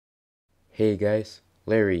Hey guys,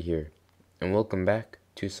 Larry here, and welcome back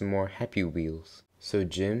to some more Happy Wheels. So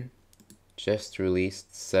Jim just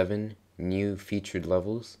released 7 new featured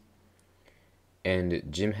levels, and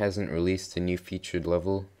Jim hasn't released a new featured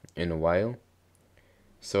level in a while,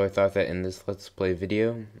 so I thought that in this Let's Play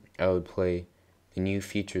video, I would play the new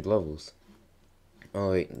featured levels.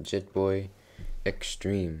 Alright, Jet Boy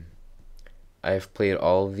Extreme. I've played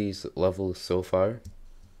all of these levels so far,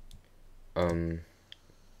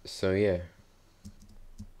 so yeah.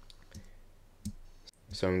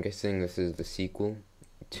 So I'm guessing this is the sequel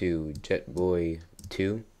to Jet Boy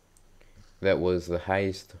 2. That was the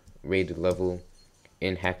highest rated level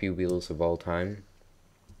in Happy Wheels of all time.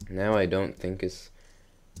 Now I don't think it's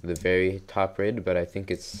the very top rated, but I think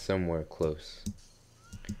it's somewhere close.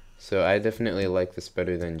 So I definitely like this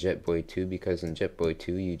better than Jet Boy 2, because in Jet Boy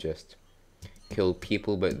 2 you just kill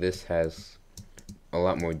people, but this has a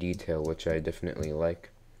lot more detail, which I definitely like.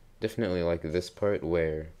 Definitely like this part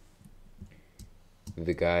where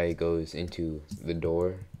the guy goes into the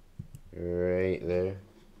door right there.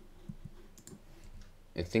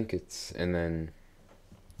 I think it's, and then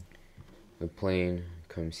the plane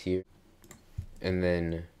comes here, and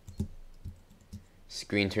then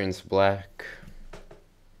screen turns black,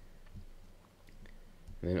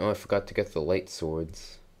 and then, oh, I forgot to get the light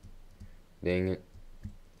swords. Dang it.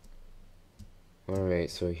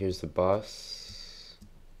 Alright, so here's the boss.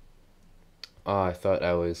 Ah, I thought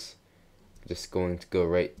I was just going to go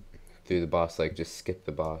right through the boss, like just skip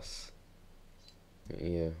the boss.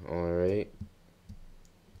 Yeah, alright.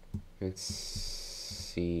 Let's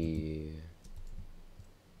see.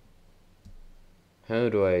 How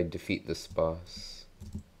do I defeat this boss?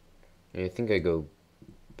 I think I go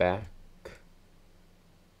back.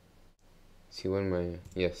 See, what am I?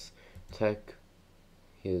 Yes. Attack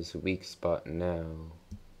his weak spot now.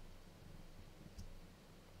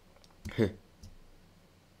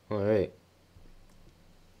 Alright.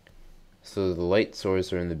 So the light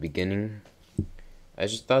swords are in the beginning. I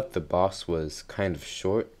just thought the boss was kind of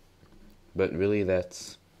short, but really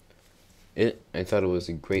that's it. I thought it was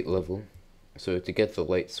a great level. So to get the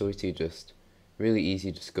light swords, you just really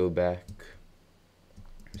easy, just go back,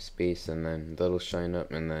 space, and then that'll shine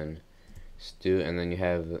up, and then do, and then you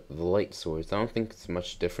have the light swords. I don't think it's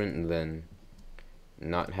much different than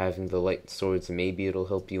not having the light swords. Maybe it'll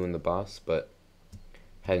help you in the boss, but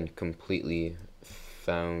hadn't completely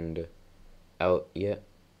found out yet.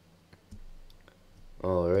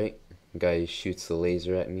 Alright, guy shoots the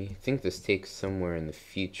laser at me. I think this takes somewhere in the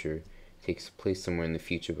future. Takes place somewhere in the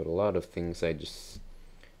future, but a lot of things I just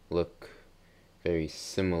look very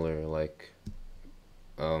similar, like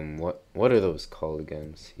what are those called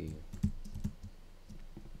again? See,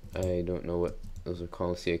 I don't know what those are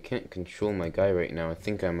called. See, I can't control my guy right now. I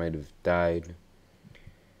think I might have died,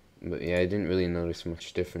 but yeah, I didn't really notice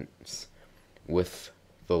much difference with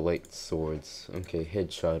the light swords. Okay,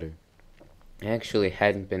 headshotter. I actually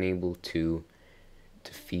hadn't been able to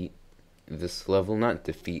defeat this level, not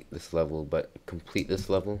defeat this level, but complete this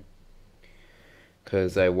level,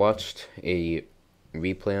 because I watched a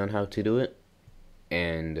replay on how to do it,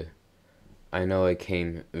 and I know I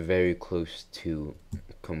came very close to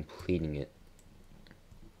completing it.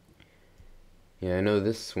 Yeah, I know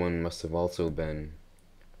this one must have also been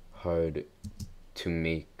hard to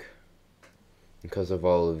make because of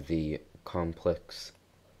all of the complex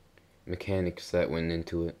mechanics that went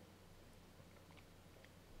into it.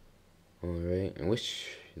 Alright, I wish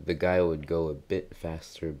the guy would go a bit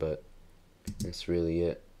faster, but that's really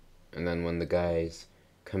it. And then when the guys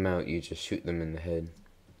come out, you just shoot them in the head.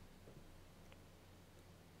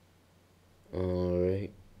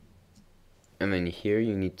 Alright. And then here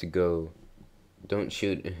you need to go, don't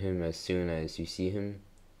shoot him as soon as you see him,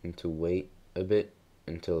 and to wait a bit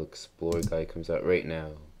until Explorer guy comes out right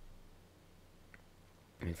now.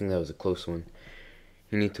 I think that was a close one.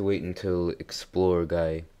 You need to wait until Explorer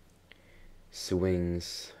guy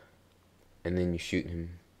swings, and then you shoot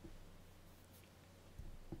him.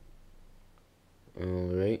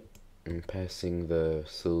 Alright, I'm passing the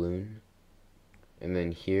saloon, and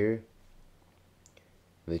then here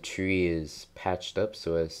the tree is patched up,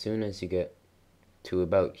 so as soon as you get to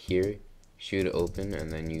about here, shoot it open,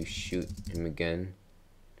 and then you shoot him again,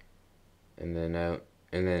 and then out,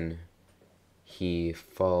 and then he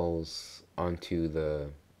falls onto the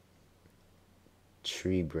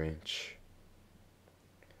tree branch.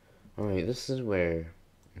 Alright, this is where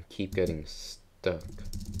I keep getting stuck.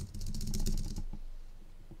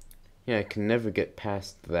 Yeah, I can never get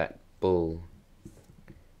past that bull,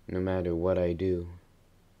 no matter what I do.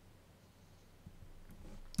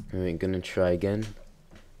 Alright, gonna try again.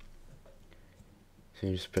 So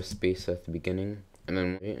you just press space at the beginning, and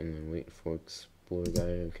then wait for explore guy.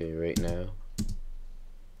 Okay, right now.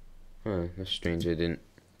 Huh, that's strange. It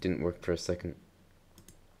didn't work for a second.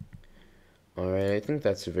 Alright, I think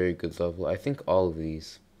that's a very good level. I think all of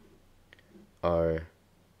these are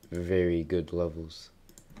very good levels.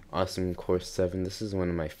 Awesome Course 7. This is one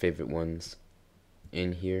of my favorite ones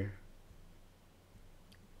in here.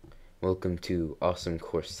 Welcome to Awesome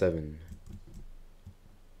Course 7.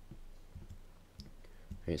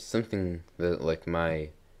 It's something that, like, my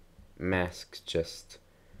mask just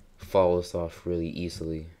falls off really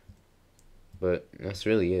easily. But that's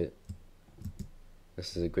really it.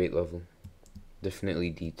 This is a great level.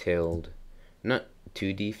 Definitely detailed. Not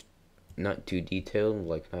too detailed,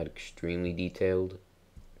 like not extremely detailed,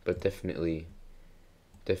 but definitely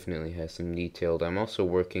has some detailed. I'm also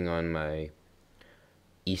working on my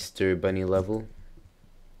Easter Bunny level,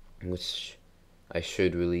 which I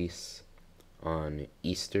should release on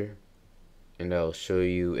Easter, and I'll show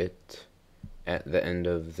you it at the end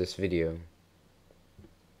of this video.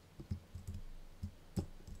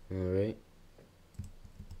 Alright.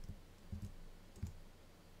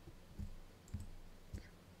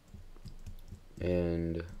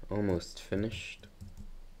 And almost finished.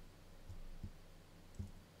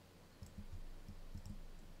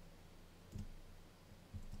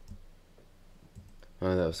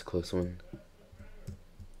 Oh, that was a close one.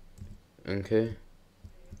 Okay.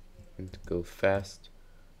 Need to go fast.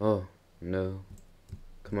 Oh, no.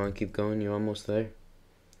 Come on, keep going. You're almost there.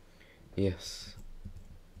 Yes.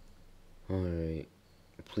 Alright.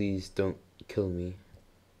 Please don't kill me.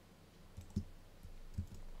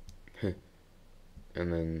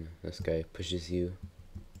 And then this guy pushes you.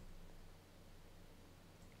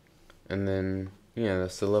 And then, yeah,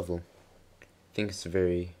 that's the level. I think it's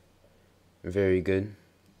very, very good.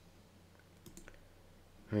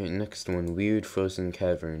 Alright, next one. Weird Frozen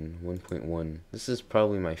Cavern 1.1. This is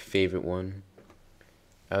probably my favorite one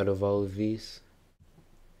out of all of these.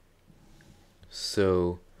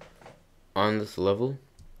 So, on this level,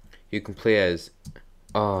 you can play as...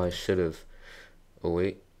 Oh, I should have. Oh,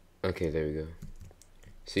 wait. Okay, there we go.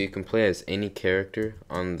 So you can play as any character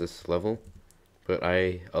on this level, but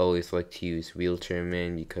I always like to use Wheelchair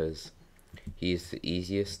Man because he's the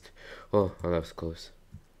easiest. Oh, that was close.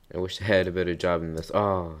 I wish I had a better job in this.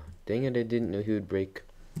 Oh, dang it, I didn't know he would break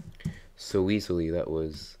so easily. I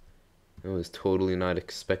was totally not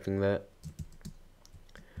expecting that.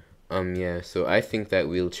 Yeah, so I think that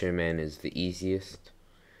Wheelchair Man is the easiest.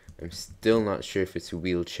 I'm still not sure if it's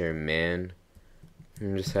Wheelchair Man.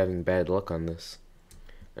 I'm just having bad luck on this.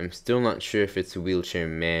 I'm still not sure if it's a Wheelchair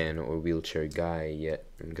Man or Wheelchair Guy yet.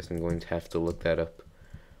 I guess I'm going to have to look that up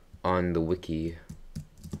on the wiki.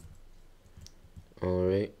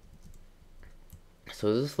 Alright.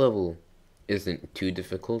 So this level isn't too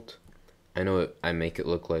difficult. I know I made it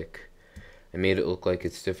look like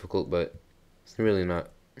it's difficult, but it's really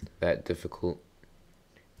not that difficult.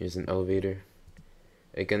 Here's an elevator.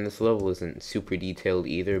 Again, this level isn't super detailed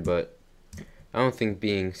either, but I don't think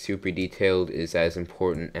being super detailed is as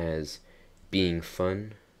important as being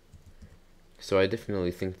fun. So I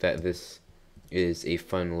definitely think that this is a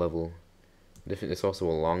fun level. It's also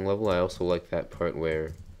a long level. I also like that part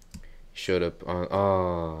where he showed up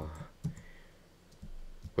on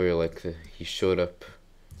where like he showed up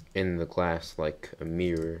in the glass like a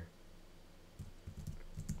mirror.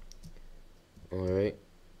 Alright.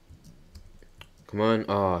 Come on.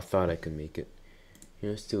 Oh, I thought I could make it.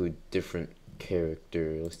 Let's do a different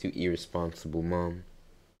character. Let's do Irresponsible Mom.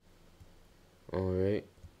 Alright.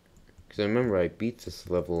 Because I remember I beat this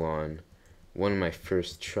level on one of my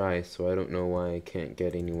first tries, so I don't know why I can't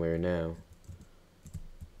get anywhere now.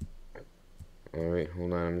 Alright,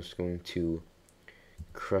 hold on. I'm just going to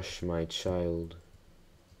crush my child.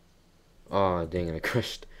 Aw, dang it.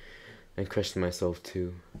 I crushed myself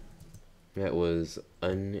too. That was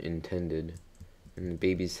unintended. And the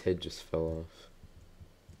baby's head just fell off.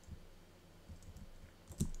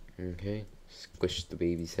 Okay, squish the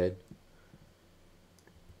baby's head.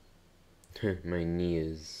 My knee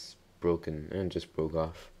is broken and just broke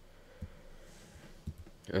off.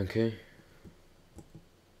 Okay.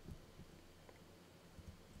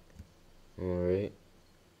 Alright.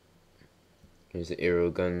 Here's the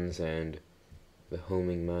arrow guns and the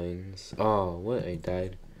homing mines. Oh, what? I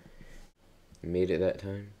died. Made it that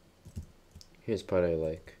time. Here's the part I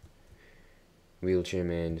like. Wheelchair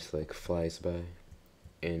Man just like flies by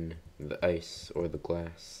in the ice or the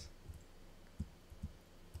glass.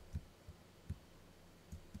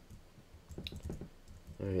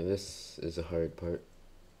 Alright, this is a hard part.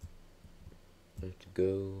 I have to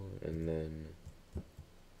go and then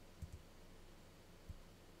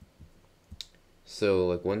So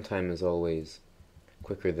like one time is always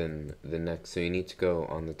quicker than the next, so you need to go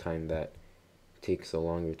on the time that takes a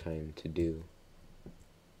longer time to do.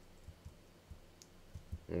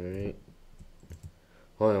 Alright.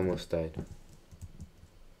 Oh, I almost died.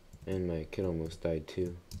 And my kid almost died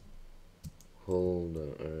too. Hold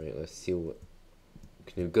on. Alright, let's see what...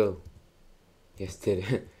 Can you go? Yes, did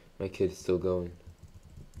it. My kid's still going.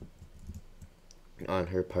 On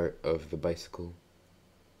her part of the bicycle.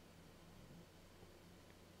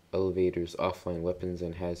 Elevators offline, weapons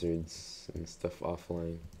and hazards and stuff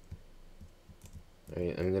offline.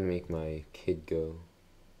 Alright, I'm gonna make my kid go.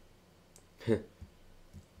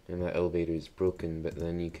 And that elevator is broken, but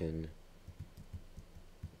then you can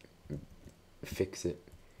fix it.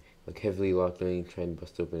 Like heavily locked, when you try and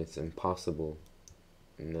bust open, it's impossible.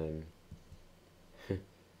 And then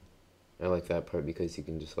I like that part because you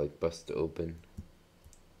can just like bust open.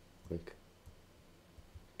 Like,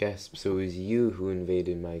 gasp, so it was you who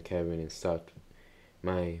invaded my cabin and stopped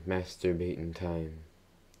my masturbating time.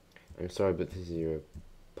 I'm sorry, but this is your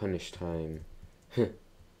punish time. And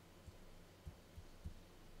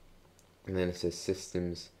then it says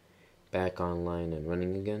systems back online and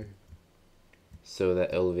running again. So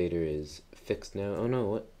that elevator is fixed now. Oh no,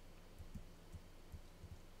 what?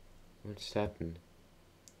 What just happened?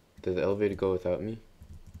 Did the elevator go without me?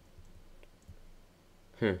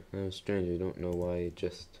 That was strange. I don't know why it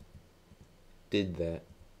just did that.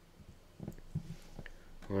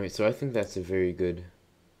 Alright, so I think that's a very good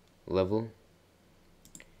level.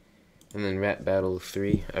 And then Rap Battle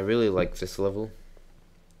 3. I really like this level.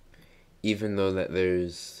 Even though that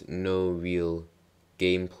there's no real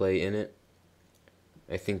gameplay in it.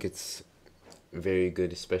 I think it's very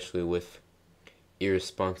good, especially with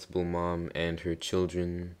irresponsible mom and her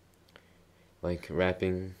children like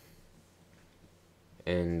rapping.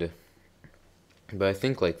 But I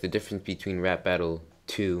think like the difference between Rap Battle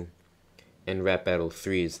 2 and Rap Battle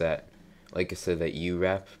 3 is that, like I said, that you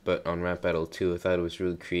rap, but on Rap Battle 2 I thought it was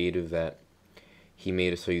really creative that he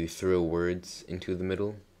made it so you throw words into the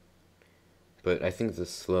middle. But I think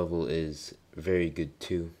this level is very good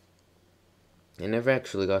too. I never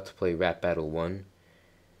actually got to play Rap Battle 1.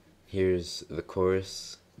 Here's the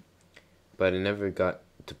chorus. But I never got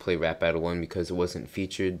to play Rap Battle 1 because it wasn't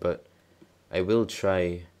featured, but I will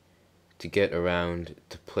try to get around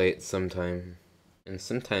to play it sometime. And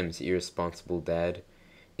sometimes Irresponsible Dad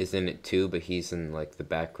is in it too, but he's in like the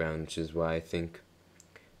background, which is why I think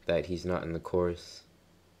that he's not in the chorus.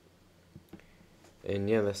 And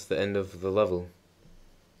yeah, that's the end of the level.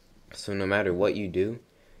 So no matter what you do,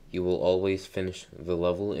 you will always finish the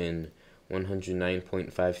level in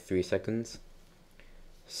 109.53 seconds.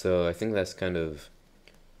 So I think that's kind of,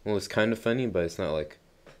 well, it's kind of funny, but it's not like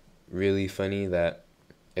really funny that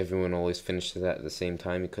everyone always finishes that at the same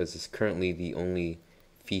time, because it's currently the only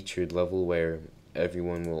featured level where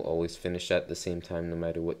everyone will always finish at the same time no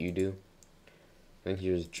matter what you do. Then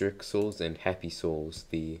here's Jerk Souls and Happy Souls,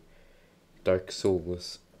 the Dark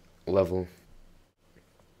Souls level.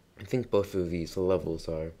 I think both of these levels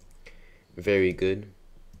are very good.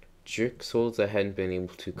 Jerk Souls I hadn't been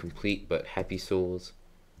able to complete, but Happy Souls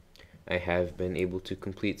I have been able to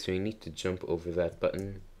complete, so you need to jump over that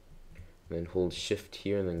button, then hold shift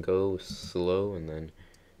here, and then go slow, and then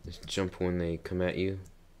just jump when they come at you,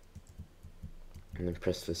 and then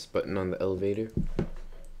press this button on the elevator,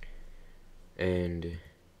 and it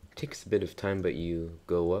takes a bit of time, but you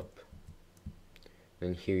go up,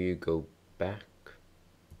 then here you go back,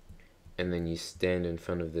 and then you stand in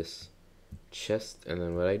front of this chest, and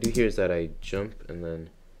then what I do here is that I jump and then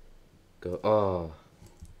go. Oh,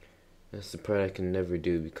 that's the part I can never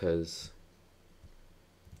do because,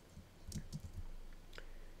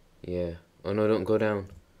 yeah. Oh no, don't go down.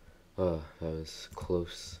 Oh, that was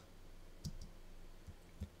close.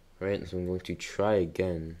 Alright, so I'm going to try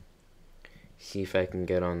again. See if I can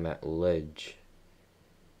get on that ledge,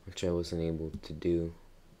 which I wasn't able to do.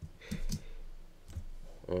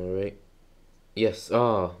 Alright. Yes.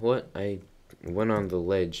 Oh, what? I went on the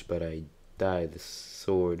ledge, but I died. The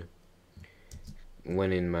sword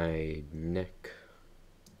went in my neck.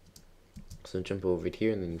 So jump over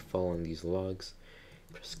here, and then you fall on these logs.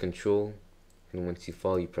 Press control, and once you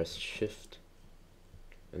fall, you press shift,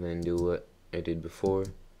 and then do what I did before.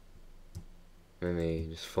 And they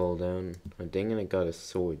just fall down. Oh, dang it, I got a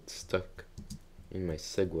sword stuck in my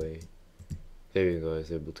Segway. There you go, I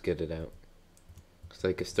was able to get it out. It's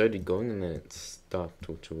like I started going and then it stopped,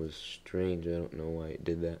 which was strange. I don't know why it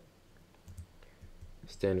did that.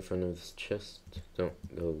 Stand in front of this chest.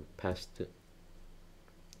 Don't go past it,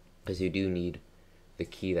 because you do need the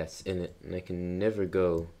key that's in it. And I can never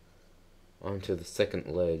go onto the second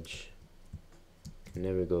ledge Can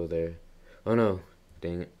never go there. Oh no,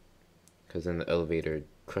 dang it. Because then the elevator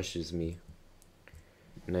crushes me.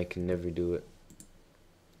 And I can never do it.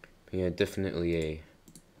 But yeah, definitely a...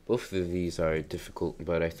 Both of these are difficult,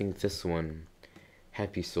 but I think this one,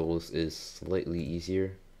 Happy Souls, is slightly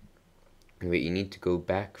easier. Wait, you need to go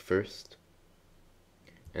back first.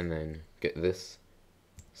 And then get this.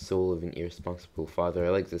 Soul of an irresponsible father. I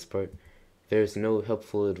like this part. There's no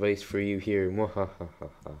helpful advice for you here.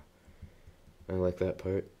 Mwahahaha. I like that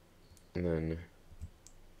part. And then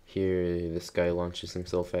here this guy launches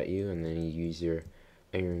himself at you, and then you use your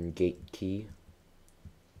iron gate key.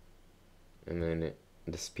 And then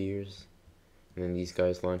the spears. And then these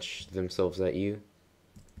guys launch themselves at you.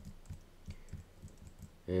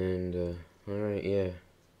 And alright, yeah.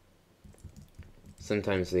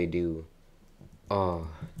 Sometimes they do. Ah,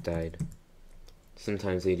 died.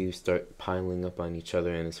 Sometimes they do start piling up on each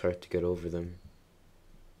other and it's hard to get over them.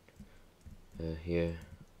 Yeah.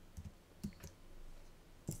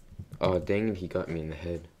 Oh, dang it, he got me in the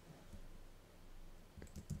head.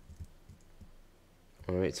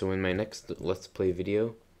 Alright, so in my next Let's Play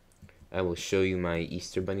video, I will show you my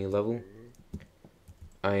Easter Bunny level.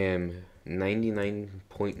 I am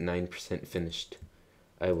 99.9% finished,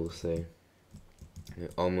 I will say.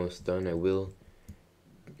 Almost done. I will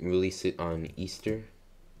release it on Easter.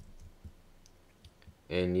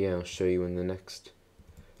 And yeah, I'll show you in the next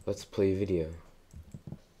Let's Play video.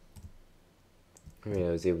 Alright, I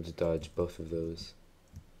was able to dodge both of those.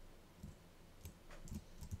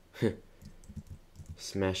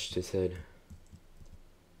 Smashed his head.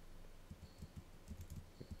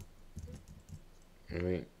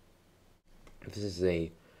 Alright. This is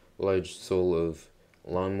a large soul of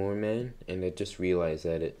Lawnmower Man, and I just realized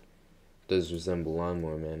that it does resemble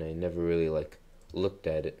Lawnmower Man. I never really looked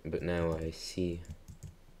at it, but now I see.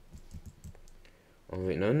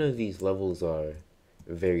 Alright, none of these levels are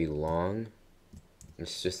very long.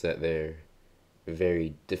 It's just that they're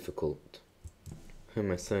very difficult.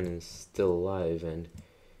 My son is still alive and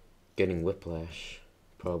getting whiplash,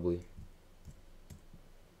 probably.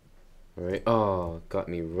 Alright, oh, got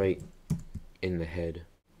me right in the head.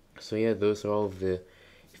 So yeah, those are all of the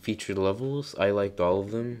featured levels. I liked all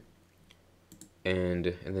of them. And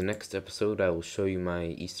in the next episode, I will show you my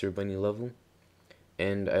Easter Bunny level.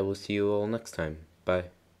 And I will see you all next time. Bye.